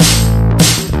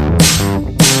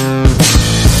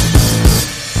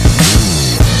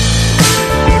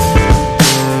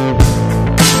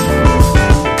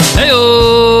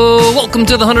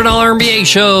the $100 MBA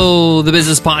Show, the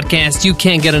business podcast you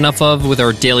can't get enough of with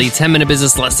our daily 10-minute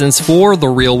business lessons for the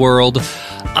real world.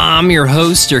 I'm your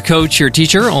host, your coach, your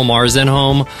teacher, Omar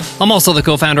Zenhom. I'm also the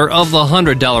co-founder of the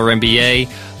 $100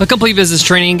 MBA, a complete business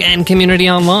training and community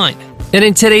online. And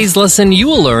in today's lesson, you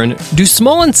will learn, do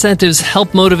small incentives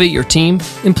help motivate your team?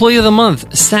 Employee of the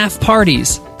month, staff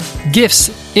parties, gifts,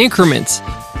 increments.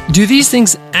 Do these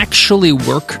things actually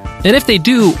work? And if they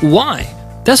do, why?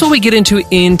 That's what we get into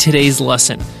in today's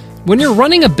lesson. When you're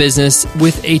running a business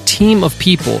with a team of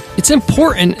people, it's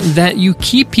important that you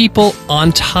keep people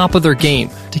on top of their game,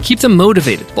 to keep them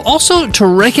motivated, but also to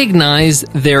recognize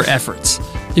their efforts.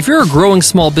 If you're a growing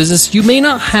small business, you may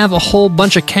not have a whole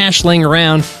bunch of cash laying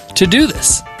around to do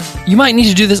this. You might need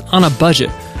to do this on a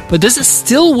budget, but does it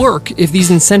still work if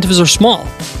these incentives are small?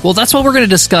 Well, that's what we're going to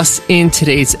discuss in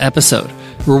today's episode.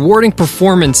 Rewarding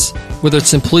performance, whether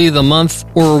it's employee of the month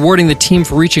or rewarding the team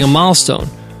for reaching a milestone.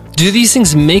 Do these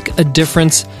things make a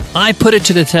difference? I put it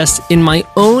to the test in my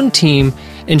own team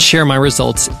and share my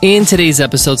results in today's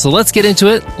episode. So let's get into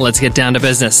it. Let's get down to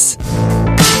business.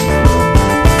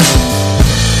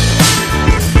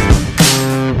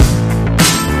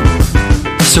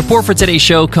 Support for today's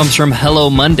show comes from Hello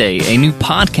Monday, a new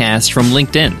podcast from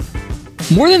LinkedIn.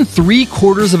 More than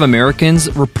 3/4 of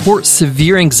Americans report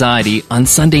severe anxiety on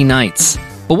Sunday nights.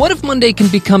 But what if Monday can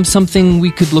become something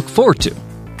we could look forward to?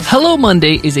 Hello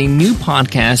Monday is a new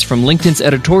podcast from LinkedIn's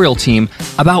editorial team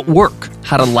about work,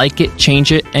 how to like it,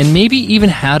 change it, and maybe even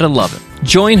how to love it.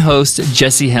 Join host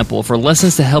Jesse Hempel for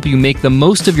lessons to help you make the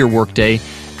most of your workday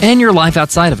and your life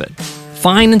outside of it.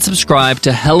 Find and subscribe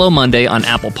to Hello Monday on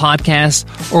Apple Podcasts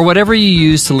or whatever you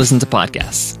use to listen to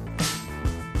podcasts.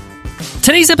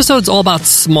 Today's episode is all about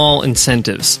small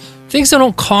incentives. Things that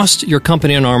don't cost your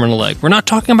company an arm and a leg. We're not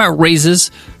talking about raises.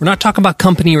 We're not talking about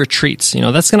company retreats.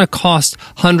 That's going to cost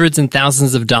hundreds and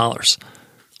thousands of dollars.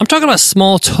 I'm talking about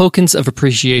small tokens of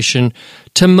appreciation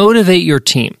to motivate your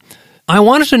team. I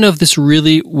wanted to know if this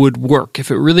really would work, if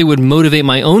it really would motivate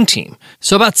my own team.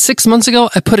 So about 6 months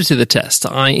ago, I put it to the test.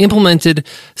 I implemented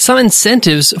some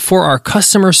incentives for our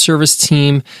customer service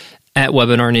team at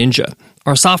Webinar Ninja,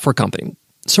 our software company.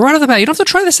 So right off the bat, you don't have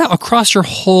to try this out across your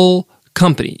whole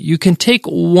company. You can take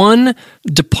one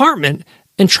department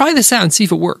and try this out and see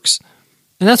if it works.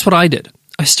 And that's what I did.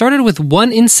 I started with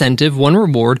one incentive, one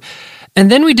reward,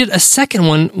 and then we did a second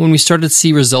one when we started to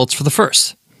see results for the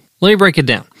first. Let me break it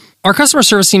down. Our customer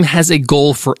service team has a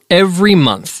goal for every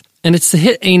month, and it's to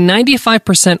hit a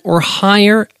 95% or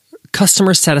higher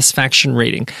customer satisfaction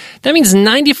rating. That means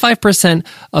 95%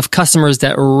 of customers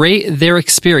that rate their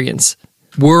experience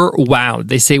were wowed.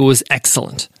 They say it was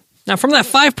excellent. Now, from that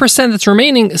 5% that's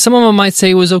remaining, some of them might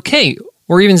say it was okay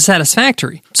or even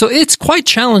satisfactory. So it's quite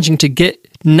challenging to get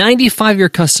 95 of your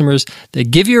customers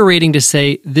that give you a rating to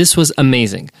say this was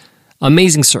amazing.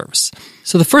 Amazing service.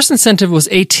 So the first incentive was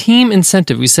a team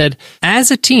incentive. We said,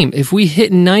 as a team, if we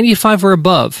hit 95 or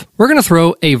above, we're going to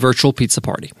throw a virtual pizza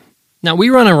party. Now, we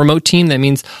run a remote team. That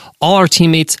means all our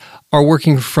teammates are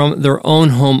working from their own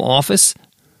home office.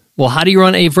 Well, how do you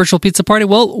run a virtual pizza party?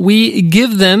 Well, we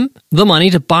give them the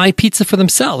money to buy pizza for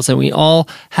themselves, and we all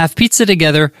have pizza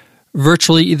together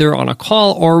virtually, either on a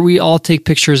call or we all take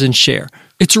pictures and share.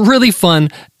 It's really fun,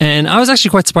 and I was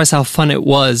actually quite surprised how fun it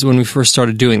was when we first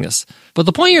started doing this. But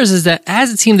the point here is that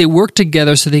as a team, they work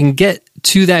together so they can get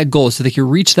to that goal, so they can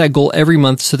reach that goal every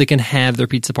month so they can have their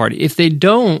pizza party. If they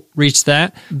don't reach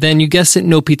that, then you guessed it,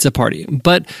 no pizza party.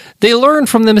 But they learn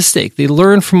from the mistake. They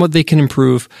learn from what they can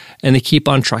improve, and they keep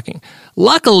on trucking.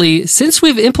 Luckily, since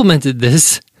we've implemented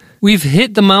this, we've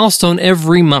hit the milestone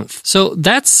every month. So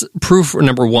that's proof,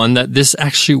 number one, that this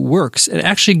actually works. It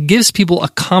actually gives people a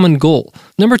common goal.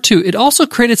 Number two, it also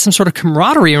created some sort of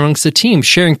camaraderie amongst the team,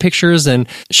 sharing pictures and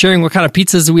sharing what kind of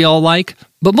pizzas we all like.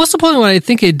 But most importantly, what I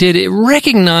think it did, it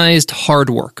recognized hard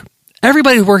work.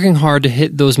 Everybody's working hard to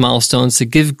hit those milestones, to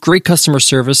give great customer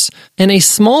service, and a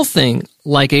small thing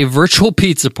like a virtual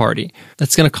pizza party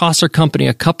that's going to cost our company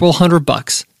a couple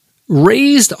 $100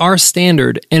 raised our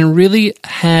standard and really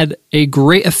had a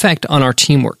great effect on our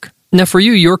teamwork. Now, for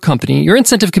you, your company, your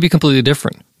incentive could be completely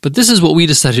different, but this is what we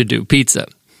decided to do, pizza.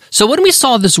 So when we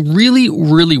saw this really,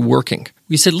 really working,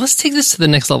 we said, let's take this to the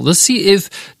next level. Let's see if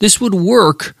this would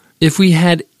work if we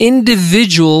had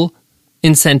individual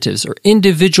incentives or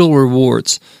individual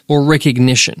rewards or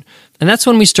recognition. And that's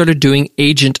when we started doing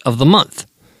Agent of the Month.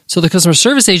 So the customer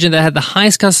service agent that had the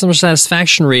highest customer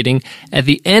satisfaction rating at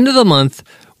the end of the month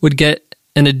would get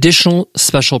an additional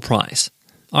special prize.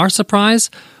 Our surprise?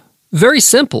 Very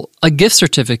simple, a gift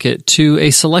certificate to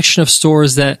a selection of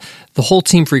stores that the whole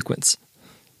team frequents.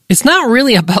 It's not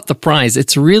really about the prize.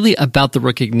 It's really about the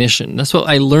recognition. That's what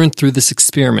I learned through this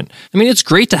experiment. I mean, it's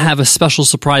great to have a special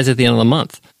surprise at the end of the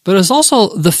month, but it's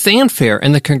also the fanfare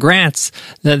and the congrats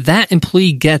that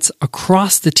employee gets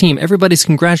across the team. Everybody's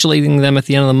congratulating them at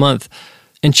the end of the month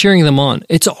and cheering them on.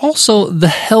 It's also the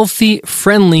healthy,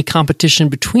 friendly competition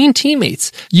between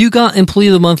teammates. You got Employee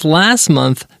of the Month last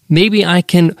month. Maybe I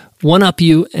can one-up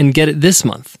you and get it this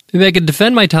month. Maybe I could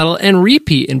defend my title and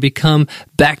repeat and become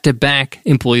back-to-back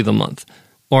Employee of the Month,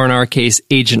 or in our case,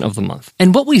 Agent of the Month.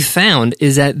 And what we found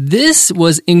is that this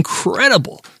was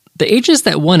incredible. The agents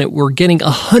that won it were getting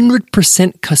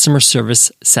 100% customer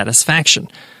service satisfaction.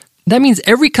 That means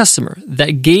every customer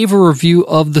that gave a review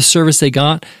of the service they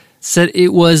got said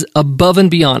it was above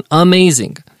and beyond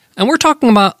amazing. And we're talking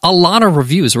about a lot of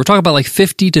reviews. We're talking about like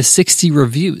 50 to 60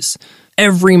 reviews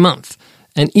every month.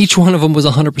 And each one of them was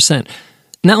 100%.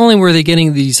 Not only were they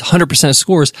getting these 100%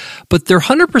 scores, but their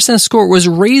 100% score was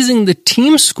raising the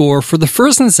team score for the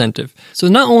first incentive. So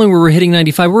not only were we hitting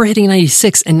 95, we're hitting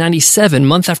 96 and 97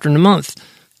 month after month.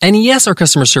 And yes, our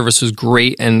customer service was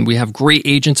great, and we have great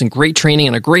agents and great training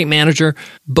and a great manager.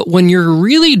 But when you're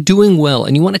really doing well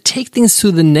and you want to take things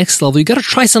to the next level, you got to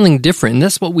try something different. And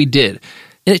that's what we did.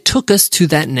 And it took us to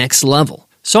that next level.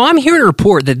 So I'm here to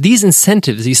report that these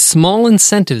incentives, these small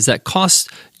incentives that cost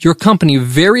your company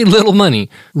very little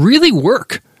money, really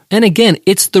work. And again,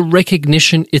 it's the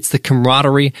recognition, it's the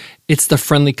camaraderie, it's the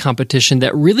friendly competition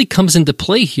that really comes into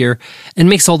play here and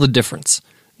makes all the difference.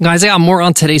 Guys, I got more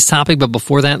on today's topic, but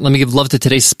before that, let me give love to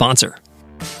today's sponsor.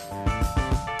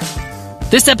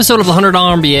 This episode of the $100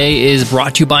 MBA is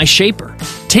brought to you by Shaper.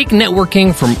 Take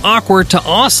networking from awkward to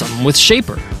awesome with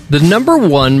Shaper, the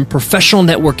 #1 professional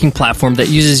networking platform that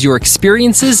uses your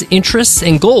experiences, interests,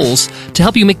 and goals to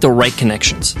help you make the right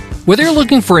connections. Whether you're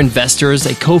looking for investors,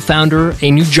 a co-founder, a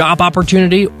new job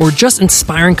opportunity, or just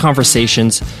inspiring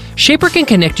conversations, Shaper can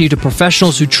connect you to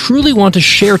professionals who truly want to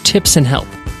share tips and help.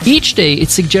 Each day, it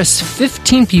suggests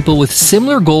 15 people with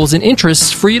similar goals and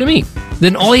interests for you to meet.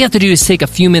 Then all you have to do is take a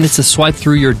few minutes to swipe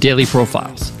through your daily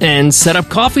profiles and set up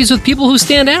coffees with people who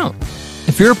stand out.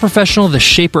 If you're a professional, the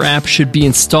Shaper app should be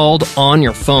installed on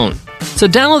your phone. So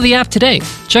download the app today.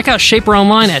 Check out Shaper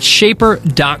online at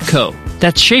shaper.co.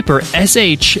 That's Shaper,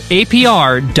 SHAPR.co.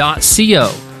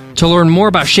 To learn more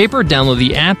about Shaper, download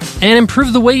the app and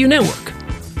improve the way you network.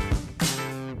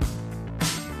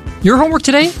 Your homework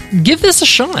today? Give this a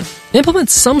shot. Implement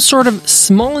some sort of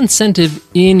small incentive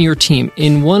in your team,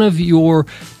 in one of your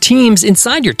teams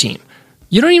inside your team.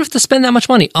 You don't even have to spend that much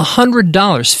money, $100,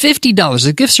 $50,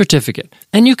 a gift certificate.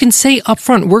 And you can say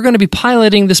upfront, we're going to be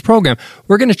piloting this program.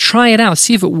 We're going to try it out,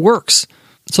 see if it works.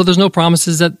 So there's no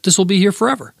promises that this will be here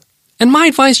forever. And my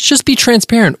advice, just be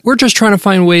transparent. We're just trying to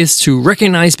find ways to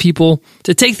recognize people,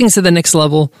 to take things to the next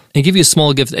level, and give you a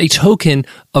small gift, a token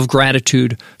of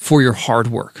gratitude for your hard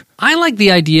work. I like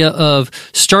the idea of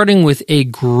starting with a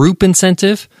group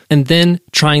incentive and then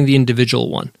trying the individual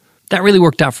one. That really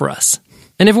worked out for us.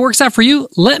 And if it works out for you,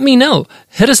 let me know.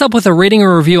 Hit us up with a rating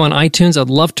or review on iTunes. I'd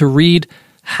love to read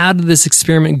how did this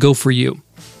experiment go for you.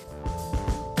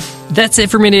 That's it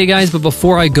for me today, guys. But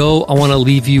before I go, I want to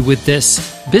leave you with this.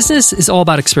 Business is all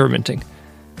about experimenting,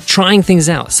 trying things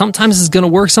out. Sometimes it's going to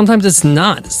work. Sometimes it's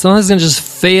not. Sometimes it's going to just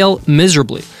fail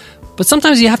miserably. But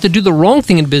sometimes you have to do the wrong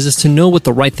thing in business to know what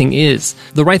the right thing is.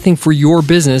 The right thing for your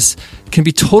business can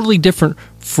be totally different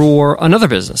for another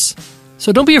business.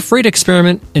 So don't be afraid to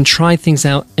experiment and try things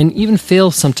out and even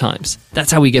fail sometimes.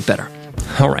 That's how we get better.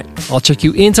 All right. I'll check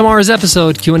you in tomorrow's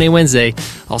episode, Q&A Wednesday.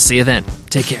 I'll see you then.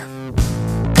 Take care.